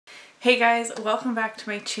Hey guys, welcome back to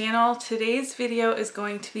my channel. Today's video is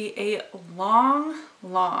going to be a long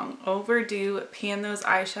overdue Pan Those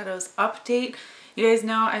Eyeshadows update. You guys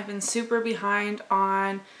know I've been super behind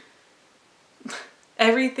on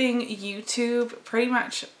everything YouTube pretty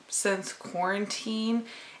much since quarantine,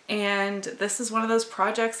 and this is one of those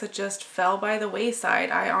projects that just fell by the wayside.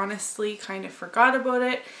 I honestly kind of forgot about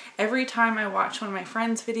it. Every time I watch one of my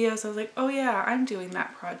friends' videos, I was like, oh yeah, I'm doing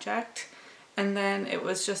that project. And then it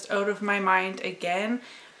was just out of my mind again.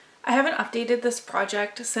 I haven't updated this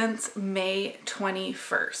project since May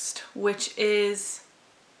 21st, which is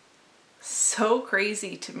so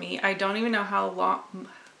crazy to me. I don't even know how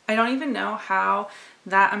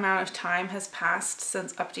that amount of time has passed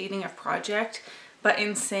since updating a project. But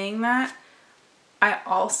in saying that, I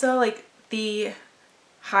also the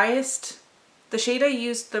shade I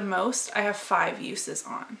used the most, I have 5 uses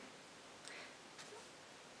on.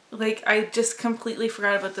 I just completely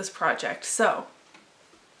forgot about this project. So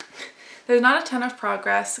there's not a ton of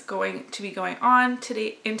progress going on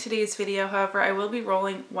in today's video. However, I will be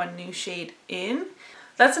rolling one new shade in.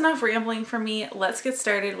 That's enough rambling for me. Let's get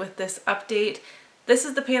started with this update. This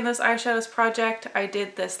is the Pan Those Eyeshadows project. I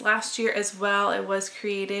did this last year as well. It was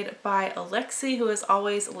created by Alexi, who is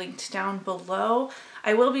always linked down below.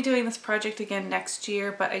 I will be doing this project again next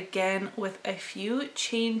year, but again with a few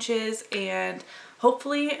changes, and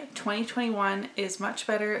hopefully 2021 is much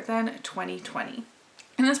better than 2020.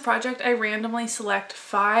 In this project, I randomly select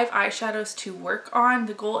 5 eyeshadows to work on.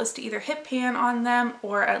 The goal is to either hit pan on them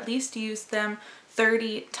or at least use them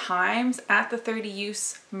 30 times. At the 30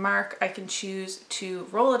 use mark, I can choose to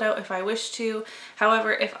roll it out if I wish to.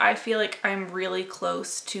 However, if I feel like I'm really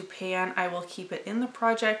close to pan, I will keep it in the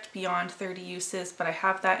project beyond 30 uses, but I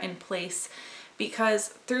have that in place because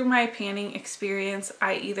through my panning experience,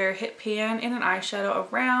 I either hit pan in an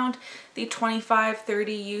eyeshadow around the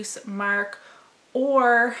 25-30 use mark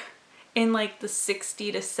or in the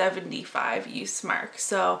 60 to 75 use mark.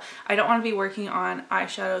 So I don't want to be working on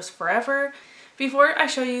eyeshadows forever. Before I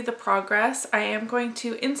show you the progress, I am going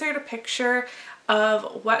to insert a picture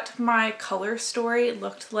of what my color story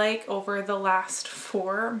looked like over the last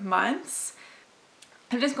 4 months.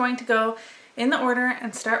 I'm just going to go in the order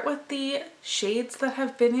and start with the shades that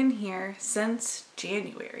have been in here since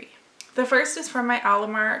January. The first is from my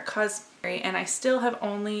Alamar Cosmetic, and I still have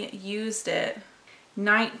only used it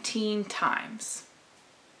 19 times.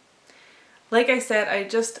 Like I said, I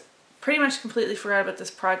just pretty much completely forgot about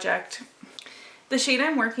this project. The shade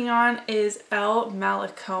I'm working on is El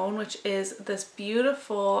Malecón, which is this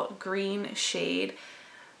beautiful green shade.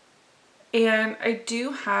 And I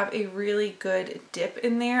do have a really good dip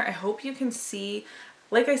in there. I hope you can see.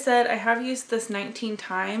 Like I said, I have used this 19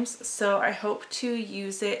 times, so I hope to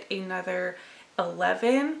use it another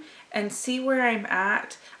 11 and see where I'm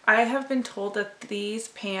at. I have been told that these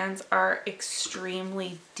pans are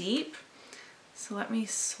extremely deep. So let me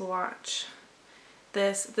swatch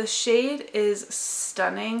this. The shade is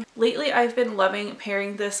stunning. Lately I've been loving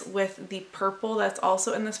pairing this with the purple that's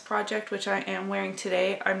also in this project, which I am wearing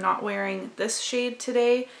today. I'm not wearing this shade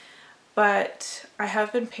today, but I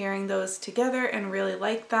have been pairing those together and really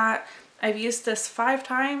like that. I've used this 5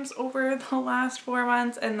 times over the last 4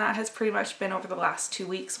 months, and that has pretty much been over the last 2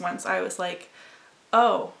 weeks once I was like,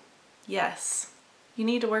 oh yes, you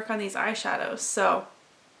need to work on these eyeshadows. So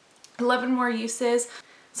 11 more uses.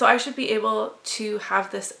 So I should be able to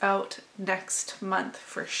have this out next month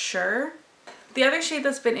for sure. The other shade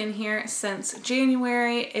that's been in here since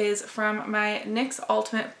January is from my NYX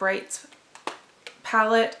Ultimate Brights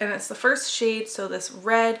palette, and it's the first shade, so this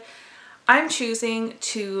red. I'm choosing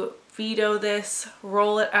to veto this,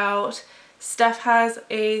 roll it out. Steph has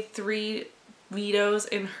a 3 vetoes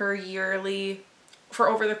in her yearly for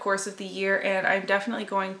over the course of the year, and I'm definitely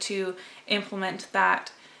going to implement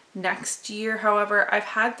that next year. However, I've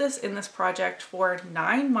had this in this project for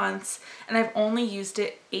 9 months and I've only used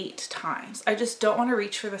it 8 times. I just don't want to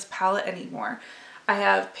reach for this palette anymore. I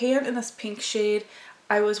have pan in this pink shade.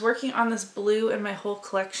 I was working on this blue in my whole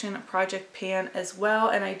collection project pan as well,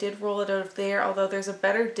 and I did roll it out of there, although there's a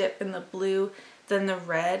better dip in the blue than the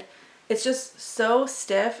red. It's just so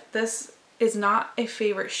stiff. This is not a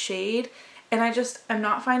favorite shade, and I'm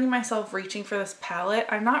not finding myself reaching for this palette.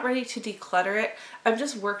 I'm not ready to declutter it. I've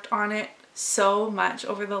just worked on it so much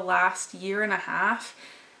over the last 1.5 years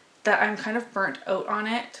that I'm kind of burnt out on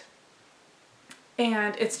it.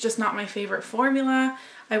 And it's just not my favorite formula.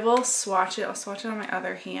 I will swatch it. I'll swatch it on my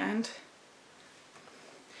other hand.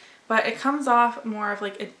 But it comes off more of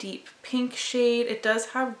a deep pink shade. It does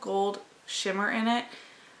have gold shimmer in it,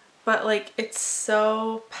 but it's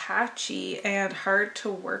so patchy and hard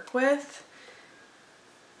to work with.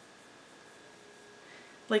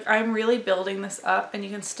 Like, I'm really building this up, and you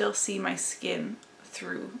can still see my skin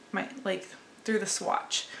through my, like, through the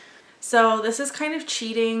swatch. So this is kind of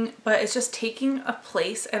cheating, but it's just taking a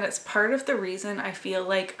place, and it's part of the reason I feel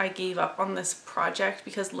like I gave up on this project,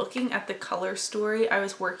 because looking at the color story I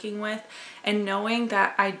was working with and knowing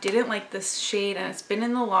that I didn't like this shade and it's been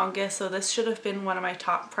in the longest, so this should have been one of my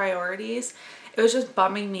top priorities, it was just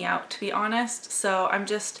bumming me out, to be honest. So I'm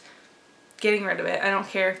just getting rid of it. I don't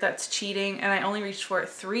care if that's cheating, and I only reached for it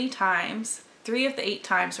 3 times. 3 of the 8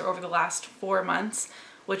 times are over the last 4 months,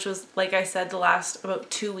 which was, like I said, the last about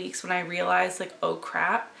 2 weeks when I realized, like, oh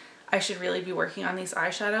crap, I should really be working on these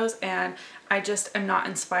eyeshadows, and I just am not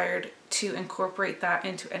inspired to incorporate that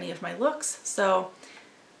into any of my looks. So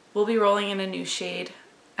we'll be rolling in a new shade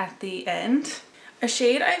at the end. A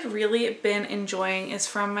shade I've really been enjoying is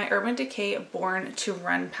from my Urban Decay Born to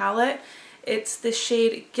Run palette. It's the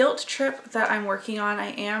shade Guilt Trip that I'm working on.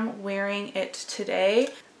 I am wearing it today.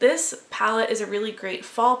 This palette is a really great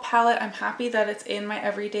fall palette. I'm happy that it's in my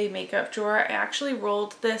everyday makeup drawer. I actually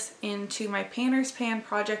rolled this into my Painter's Pan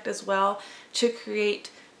project as well to create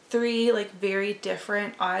 3 like very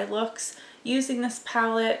different eye looks using this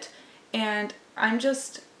palette, and I'm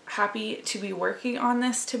just happy to be working on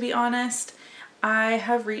this, to be honest. I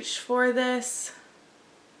have reached for this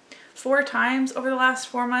 4 times over the last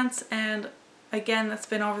 4 months, and again, that's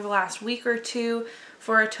been over the last week or 2,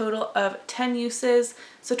 for a total of 10 uses.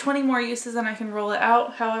 So 20 more uses and I can roll it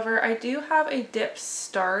out. However, I do have a dip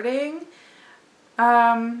starting,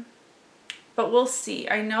 but we'll see.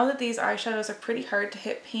 I know that these eyeshadows are pretty hard to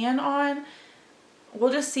hit pan on.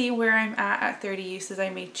 We'll just see where I'm at 30 uses. I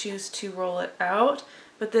may choose to roll it out,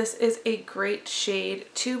 but this is a great shade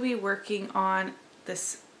to be working on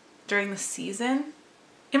this during the season.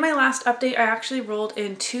 In my last update, I actually rolled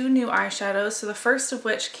in 2 new eyeshadows. So the first of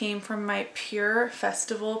which came from my PUR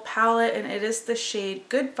Festival palette, and it is the shade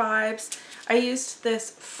Good Vibes. I used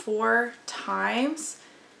this 4 times.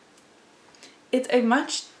 It's a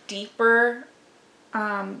much deeper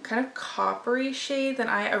kind of coppery shade than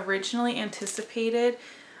I originally anticipated.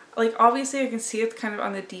 Like, obviously I can see it's kind of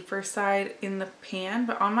on the deeper side in the pan,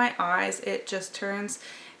 but on my eyes it just turns,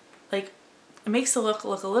 like, it makes the look a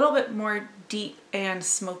little bit more deep and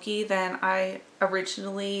smoky than I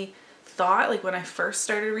originally thought. Like, when I first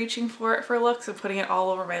started reaching for it for looks and putting it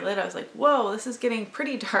all over my lid, I was like, whoa, this is getting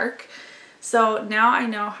pretty dark. So now I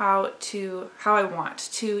know how I want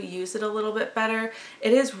to use it a little bit better.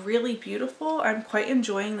 It is really beautiful. I'm quite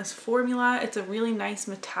enjoying this formula. It's a really nice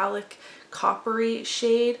metallic coppery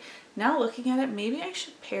shade. Now looking at it, maybe I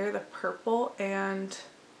should pair the purple and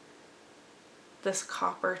this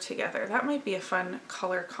copper together. That might be a fun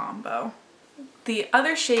color combo. The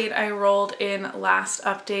other shade I rolled in last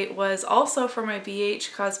update was also from my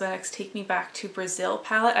BH Cosmetics Take Me Back to Brazil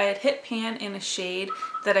palette. I had hit pan in a shade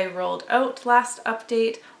that I rolled out last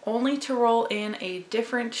update, only to roll in a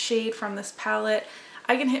different shade from this palette.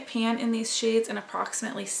 I can hit pan in these shades in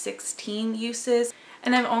approximately 16 uses,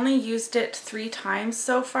 and I've only used it 3 times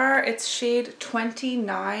so far. It's shade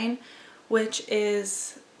 29, which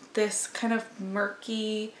is this kind of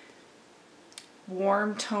murky,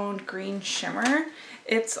 warm toned green shimmer.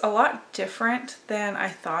 It's a lot different than I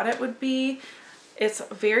thought it would be. It's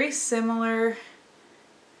very similar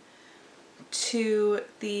to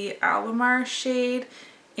the Alamar shade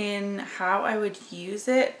in how I would use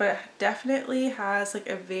it, but it definitely has like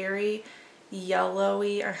a very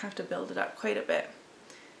yellowy, I have to build it up quite a bit,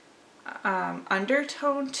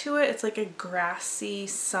 undertone to it. It's like a grassy,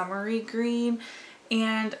 summery green.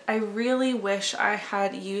 And I really wish I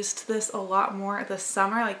had used this a lot more this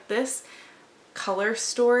summer. Like, this color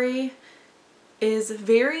story is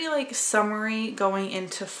very like summery going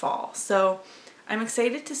into fall. So I'm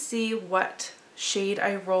excited to see what shade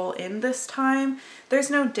I roll in this time. There's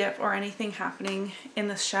no dip or anything happening in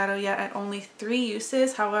this shadow yet at only 3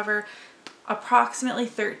 uses. However, approximately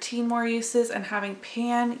 13 more uses, and having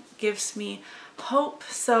pan gives me hope.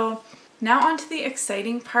 So now on to the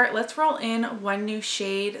exciting part. Let's roll in 1 new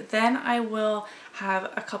shade. Then I will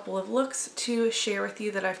have a couple of looks to share with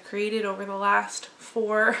you that I've created over the last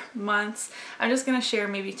 4 months. I'm just going to share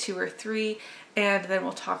maybe 2 or 3, and then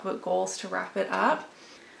we'll talk about goals to wrap it up.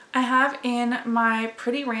 I have in my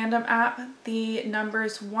Pretty Random app the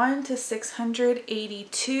numbers 1 to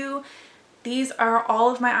 682. These are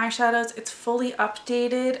all of my eyeshadows. It's fully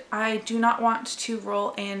updated. I do not want to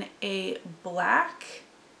roll in a black.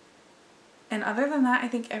 And other than that, I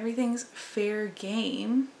think everything's fair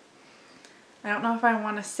game. I don't know if I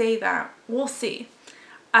want to say that. We'll see.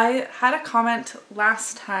 I had a comment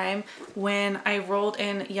last time when I rolled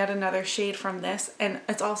in yet another shade from this, and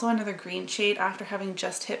it's also another green shade after having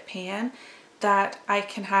just hit pan, that I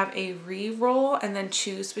can have a re-roll and then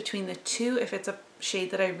choose between the two if it's a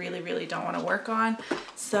shade that I really don't want to work on.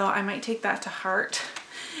 So I might take that to heart,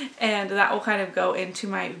 and that will kind of go into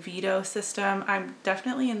my veto system. I'm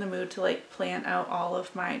definitely in the mood to like plan out all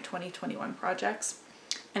of my 2021 projects.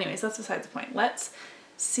 Anyways, that's besides the point. Let's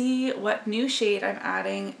see what new shade I'm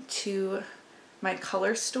adding to my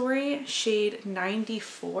color story. Shade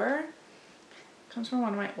 94. Comes from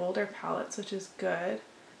one of my older palettes, which is good.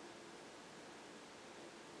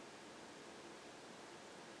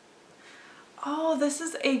 Oh, this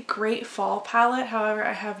is a great fall palette. However,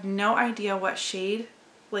 I have no idea what shade,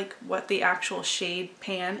 like what the actual shade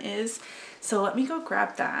pan is. So let me go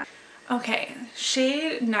grab that. Okay,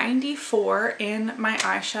 shade 94 in my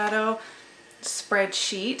eyeshadow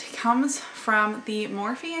spreadsheet comes from the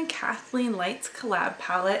Morphe and KathleenLights collab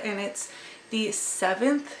palette, and it's the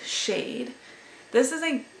 7th shade. This is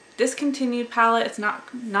a discontinued palette. It's not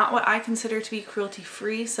what I consider to be cruelty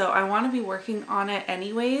free, so I want to be working on it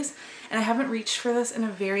anyways, and I haven't reached for this in a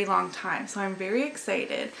very long time, so I'm very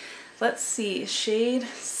excited. Let's see, shade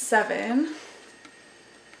 7,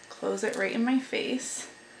 close it right in my face.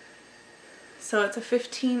 So it's a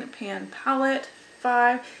 15 pan palette.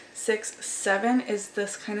 5, 6, 7 is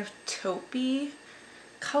this kind of taupey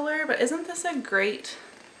color, but isn't this a great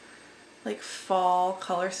like fall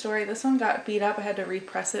color story? This one got beat up. I had to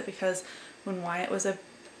repress it because when Wyatt was a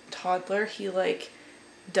toddler, he like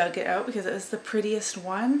dug it out because it was the prettiest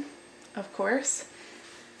one, of course.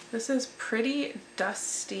 This is pretty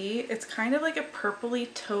dusty. It's kind of like a purpley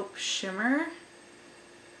taupe shimmer.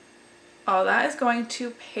 Oh, that is going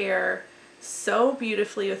to pair so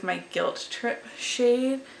beautifully with my Guilt Trip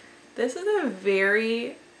shade. This is a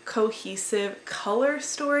very cohesive color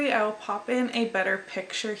story. I will pop in a better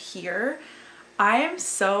picture here. I am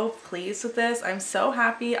so pleased with this. I'm so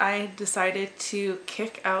happy I decided to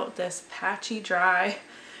kick out this patchy dry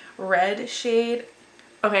red shade.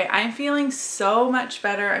 Okay, I'm feeling so much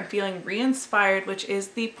better. I'm feeling re-inspired, which is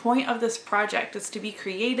the point of this project. It's to be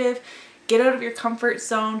creative, get out of your comfort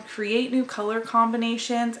zone, create new color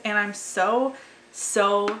combinations, and I'm so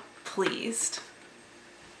pleased.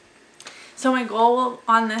 So my goal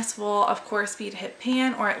on this will of course be to hit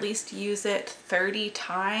pan, or at least use it 30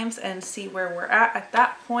 times and see where we're at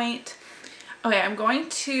that point. Okay, I'm going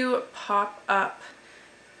to pop up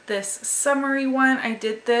this summery one. I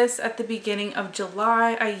did this at the beginning of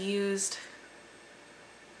July. I used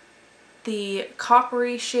the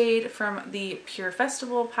coppery shade from the PUR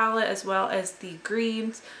Festival palette, as well as the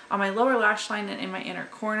greens on my lower lash line and in my inner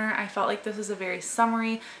corner. I felt like this was a very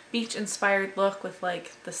summery, beach inspired look with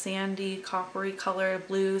like the sandy coppery color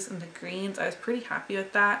blues and the greens. I was pretty happy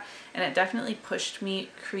with that, and it definitely pushed me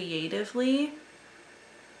creatively.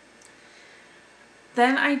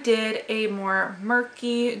 Then I did a more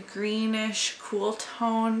murky, greenish, cool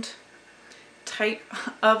toned type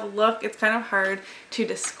of look. It's kind of hard to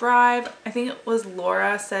describe. I think it was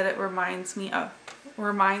Laura said it reminds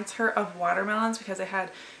her of watermelons, because I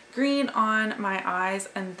had green on my eyes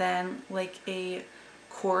and then like a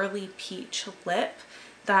corally peach lip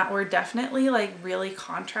that were definitely like really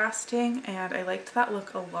contrasting, and I liked that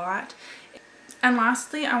look a lot. And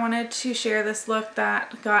lastly, I wanted to share this look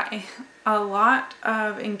that got a lot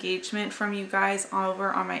of engagement from you guys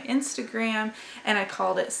over on my Instagram, and I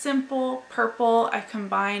called it Simple Purple. I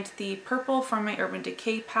combined the purple from my Urban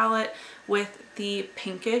Decay palette with the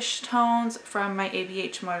pinkish tones from my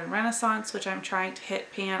ABH Modern Renaissance, which I'm trying to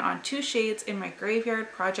hit pan on 2 shades in my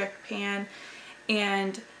Graveyard Project pan.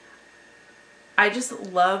 And I just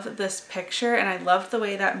love this picture, and I love the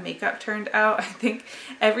way that makeup turned out. I think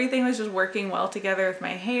everything was just working well together with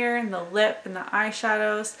my hair and the lip and the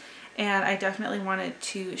eyeshadows, and I definitely wanted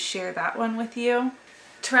to share that one with you.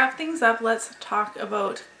 To wrap things up, let's talk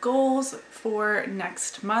about goals for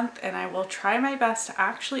next month, and I will try my best to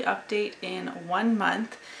actually update in 1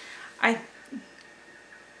 month. I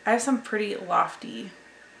have some pretty lofty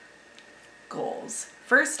goals.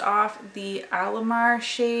 First off, the Alamar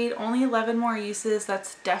shade, only 11 more uses.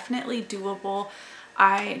 That's definitely doable.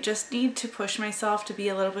 I just need to push myself to be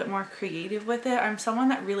a little bit more creative with it. I'm someone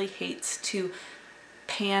that really hates to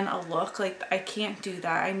pan a look. Like, I can't do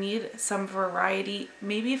that. I need some variety.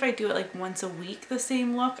 Maybe if I do it like once a week, the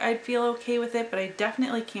same look, I'd feel okay with it, but I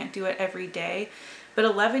definitely can't do it every day. But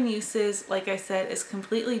 11 uses, like I said, is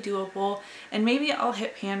completely doable, and maybe I'll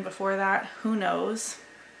hit pan before that. Who knows?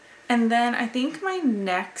 And then I think my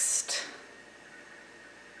next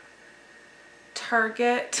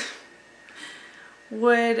target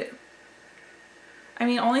would, I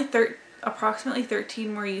mean, only approximately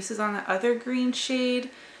 13 more uses on the other green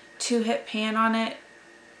shade to hit pan on it.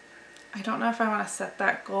 I don't know if I want to set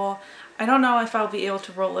that goal. I don't know if I'll be able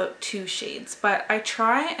to roll out 2 shades, but I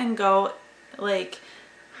try and go like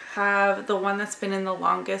have the one that's been in the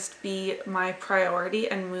longest be my priority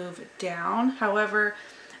and move down. However,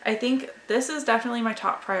 I think this is definitely my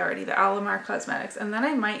top priority, the Alamar Cosmetics, and then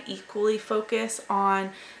I might equally focus on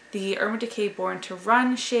the Decay Born to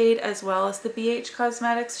Run shade as well as the BH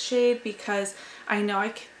Cosmetics shade, because I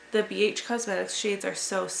know the BH Cosmetics shades are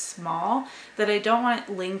so small that I don't want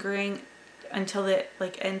it lingering until the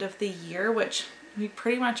end of the year, which we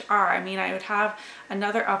pretty much are. I mean, I would have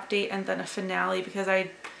another update and then a finale, because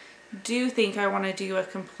I do think I want to do a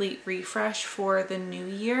complete refresh for the new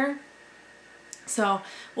year. So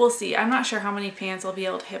we'll see. I'm not sure how many pans I'll be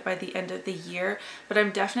able to hit by the end of the year, but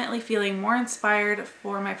I'm definitely feeling more inspired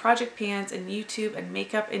for my project pans and YouTube and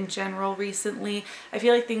makeup in general recently. I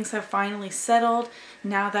feel like things have finally settled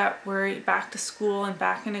now that we're back to school and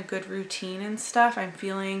back in a good routine and stuff. I'm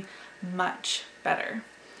feeling much better.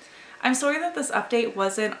 I'm sorry that this update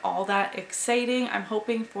wasn't all that exciting. I'm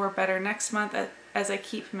hoping for better next month. As I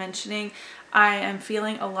keep mentioning, I am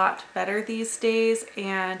feeling a lot better these days,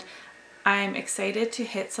 and I'm excited to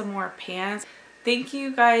hit some more pans. Thank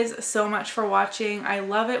you guys so much for watching. I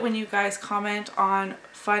love it when you guys comment on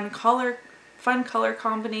fun color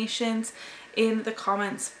combinations in the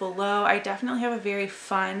comments below. I definitely have a very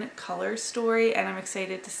fun color story, and I'm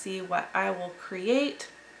excited to see what I will create.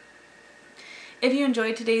 If you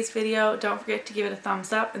enjoyed today's video, don't forget to give it a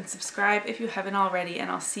thumbs up and subscribe if you haven't already,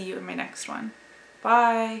 and I'll see you in my next one.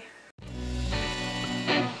 Bye!